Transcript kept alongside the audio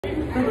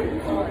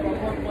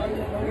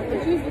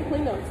But use the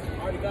Kleenex.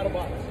 I already got a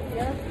box.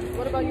 Yeah?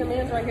 What about your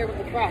man's right here with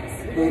the Crocs?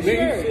 Well,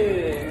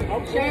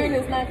 Sharon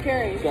is not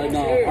carrying. It's like,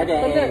 no, I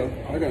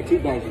got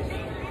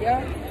 $2.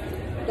 Yeah?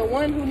 The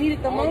one who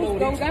needed the most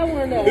don't got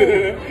one though.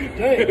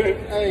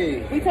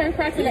 Hey. We turn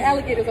Crocs into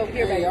alligators over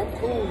here, baby. I'm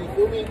cool, you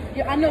feel me?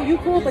 Yeah, I know you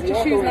cool, but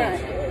your shoes not.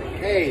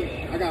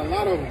 Hey, I got a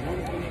lot of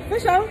them. For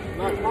sure.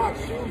 Not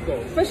Crocs shoes,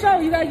 though. For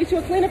sure. You gotta get you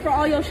a cleaner for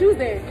all your shoes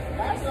then.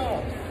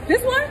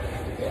 This one?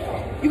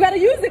 You gotta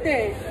use it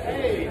then.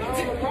 Hey,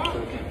 no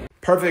problem.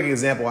 Perfect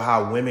example of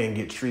how women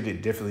get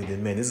treated differently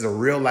than men. This is a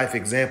real life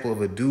example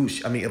of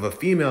of a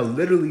female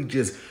literally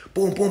just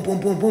boom, boom, boom,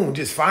 boom, boom,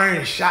 just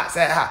firing shots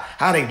at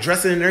how they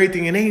dressing and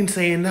everything, and they ain't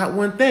saying not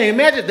one thing.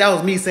 Imagine if that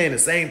was me saying the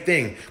same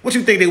thing. What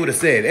you think they would have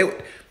said?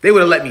 They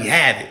would have let me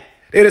have it.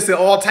 They'd have said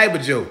all type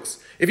of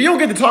jokes. If you don't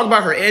get to talk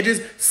about her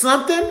edges,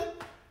 something.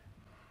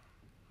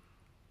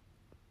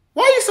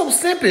 Why are you so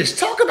simpish?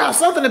 Talk about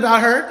something about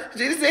her.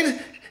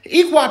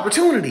 Equal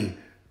opportunity.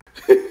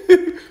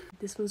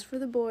 This one's for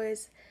the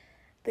boys.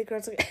 The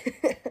girls are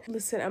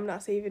listen, I'm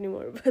not safe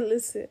anymore, but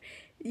listen,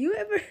 your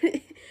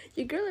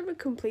girl ever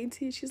complained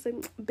to you? She's like,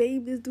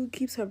 babe, this dude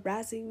keeps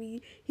harassing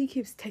me. He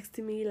keeps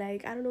texting me,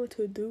 like, I don't know what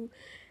to do.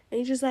 And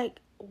you're just like,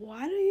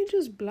 why don't you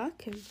just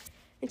block him?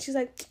 And she's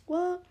like,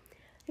 well,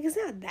 like, it's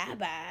not that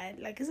bad.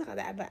 Like, it's not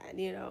that bad,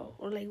 you know?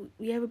 Or, like,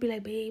 we ever be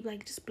like, babe,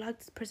 like, just block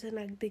this person.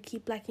 Like, they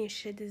keep blocking your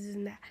shit, this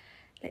and that.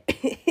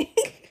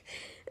 Like,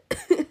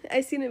 I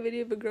seen a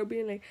video of a girl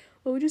being like,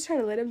 well, we're just trying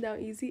to let him down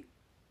easy.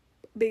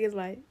 Biggest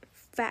lie.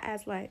 Fat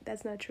ass lie.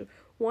 That's not true.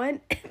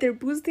 1, they're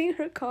boosting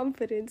her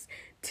confidence.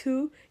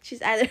 2,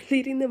 she's either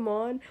leading them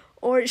on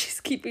or she's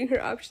keeping her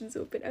options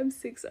open. I'm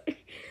sick,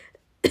 sorry.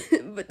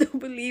 But don't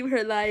believe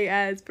her lying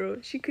ass,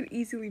 bro. She could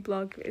easily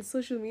block her. It's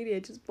social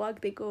media. Just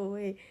block, they go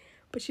away.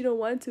 But she don't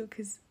want to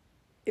because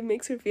it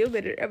makes her feel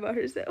better about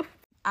herself.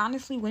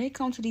 Honestly, when it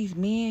comes to these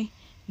men,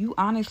 you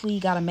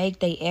honestly gotta make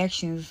their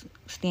actions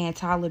stand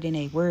taller than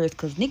their words.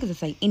 Because niggas will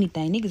say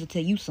anything. Niggas will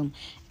tell you some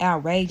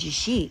outrageous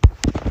shit.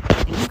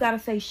 And you gotta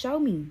say, show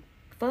me.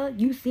 Fuck,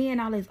 you seeing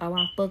all this, oh,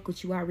 I fuck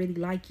with you, I really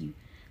like you.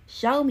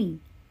 Show me.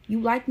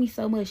 You like me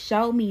so much,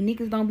 show me.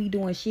 Niggas don't be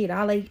doing shit.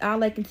 All they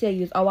can tell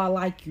you is, oh, I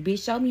like you.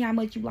 Bitch, show me how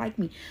much you like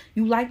me.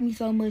 You like me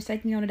so much,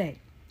 take me on a date.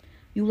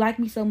 You like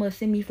me so much,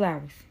 send me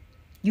flowers.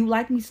 You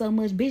like me so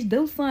much, bitch,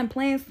 do something,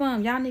 plan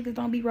something. Y'all niggas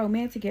don't be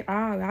romantic at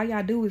all. All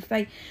y'all do is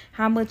say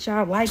how much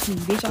y'all like me.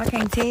 Bitch, I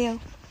can't tell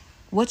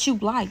what you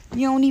like.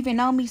 You don't even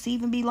know me to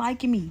even be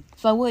liking me.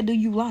 So what do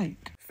you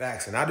like?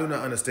 Facts, and I do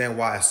not understand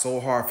why it's so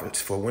hard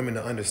for women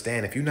to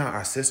understand. If you're not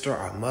our sister,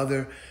 our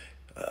mother,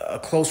 a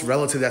close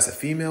relative that's a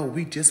female,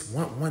 we just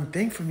want one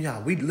thing from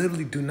y'all. We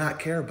literally do not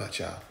care about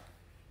y'all.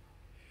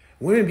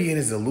 Women be in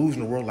this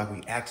delusional world like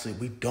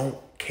we don't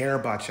care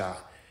about y'all.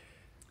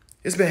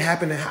 It's been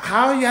happening.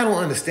 How y'all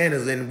don't understand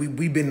this? And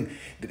we've been,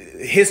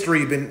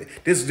 history been,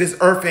 this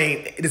earth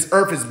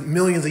is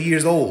millions of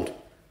years old,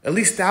 at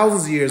least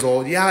thousands of years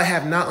old. Y'all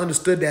have not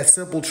understood that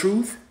simple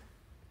truth.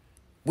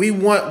 We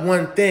want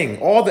one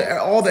thing. All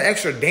the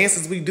extra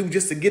dances we do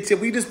just to get to,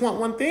 we just want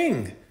one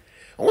thing.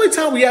 Only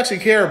time we actually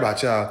care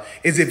about y'all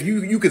is if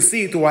you could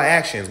see it through our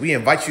actions. We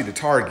invite you to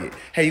Target.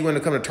 Hey, you want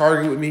to come to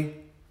Target with me?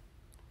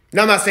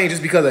 Now, I'm not saying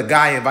just because a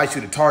guy invites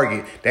you to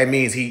Target, that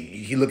means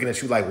he looking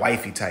at you like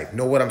wifey type.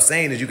 No, what I'm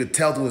saying is you could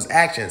tell through his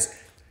actions.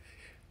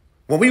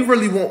 When we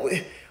really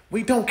want,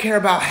 we don't care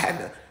about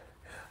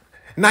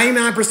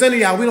 99% of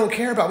y'all. We don't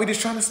care about. We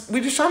just trying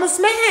to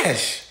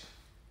smash.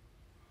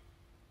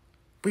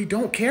 We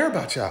don't care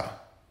about y'all.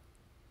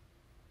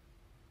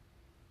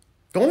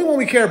 The only one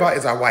we care about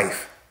is our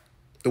wife,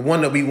 the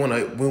one that we want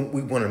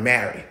to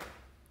marry.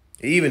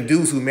 Even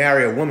dudes who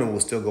marry a woman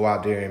will still go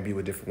out there and be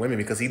with different women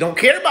because he don't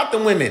care about the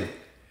women.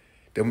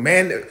 The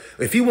man,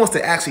 if he wants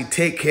to actually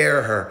take care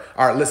of her,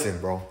 all right, listen,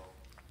 bro.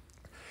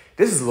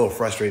 This is a little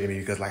frustrating to me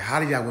because, like,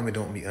 how do y'all women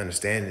don't be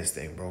understanding this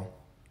thing, bro?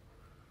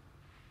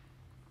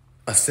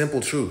 A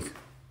simple truth.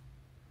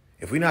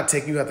 If we're not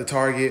taking you out to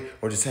Target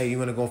or just, hey, you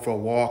want to go for a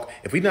walk,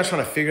 if we're not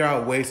trying to figure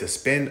out ways to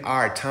spend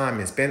our time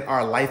and spend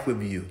our life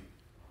with you,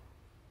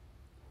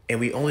 and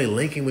we only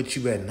linking with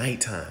you at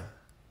nighttime,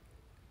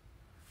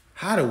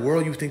 how the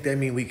world you think that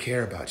mean we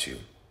care about you?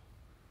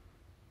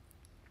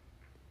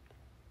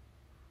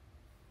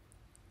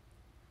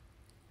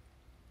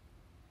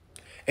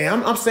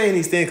 And I'm saying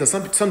these things because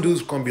some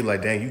dudes are going to be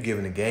like, dang, you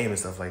giving the game and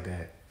stuff like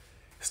that.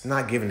 It's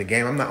not giving the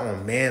game. I'm not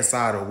on man's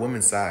side or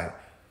woman's side.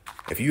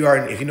 If you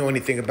know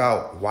anything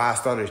about why I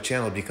started this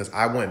channel, because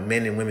I want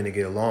men and women to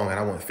get along and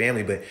I want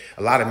family, but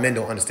a lot of men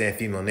don't understand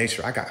female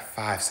nature. I got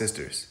 5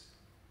 sisters.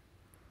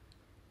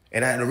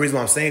 And the reason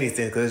why I'm saying these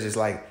things, because it's just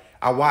like,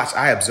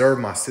 I observe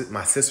my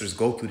sisters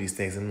go through these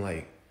things and I'm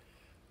like,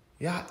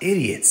 y'all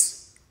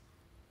idiots.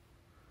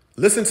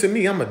 Listen to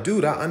me, I'm a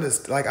dude. I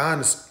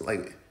understand,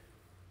 like,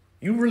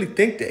 you really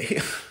think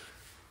that?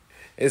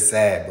 It's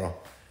sad, bro.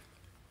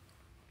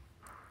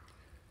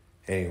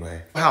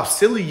 Anyway, how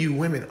silly you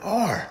women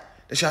are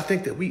that y'all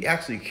think that we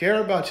actually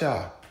care about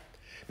y'all.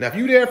 Now, if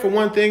you there for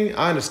one thing,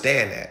 I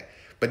understand that.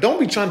 But don't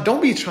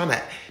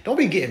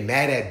be getting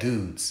mad at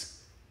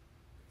dudes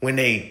when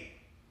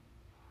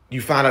you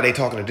find out they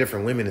talking to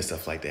different women and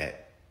stuff like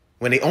that.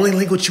 When they only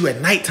link with you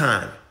at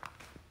nighttime.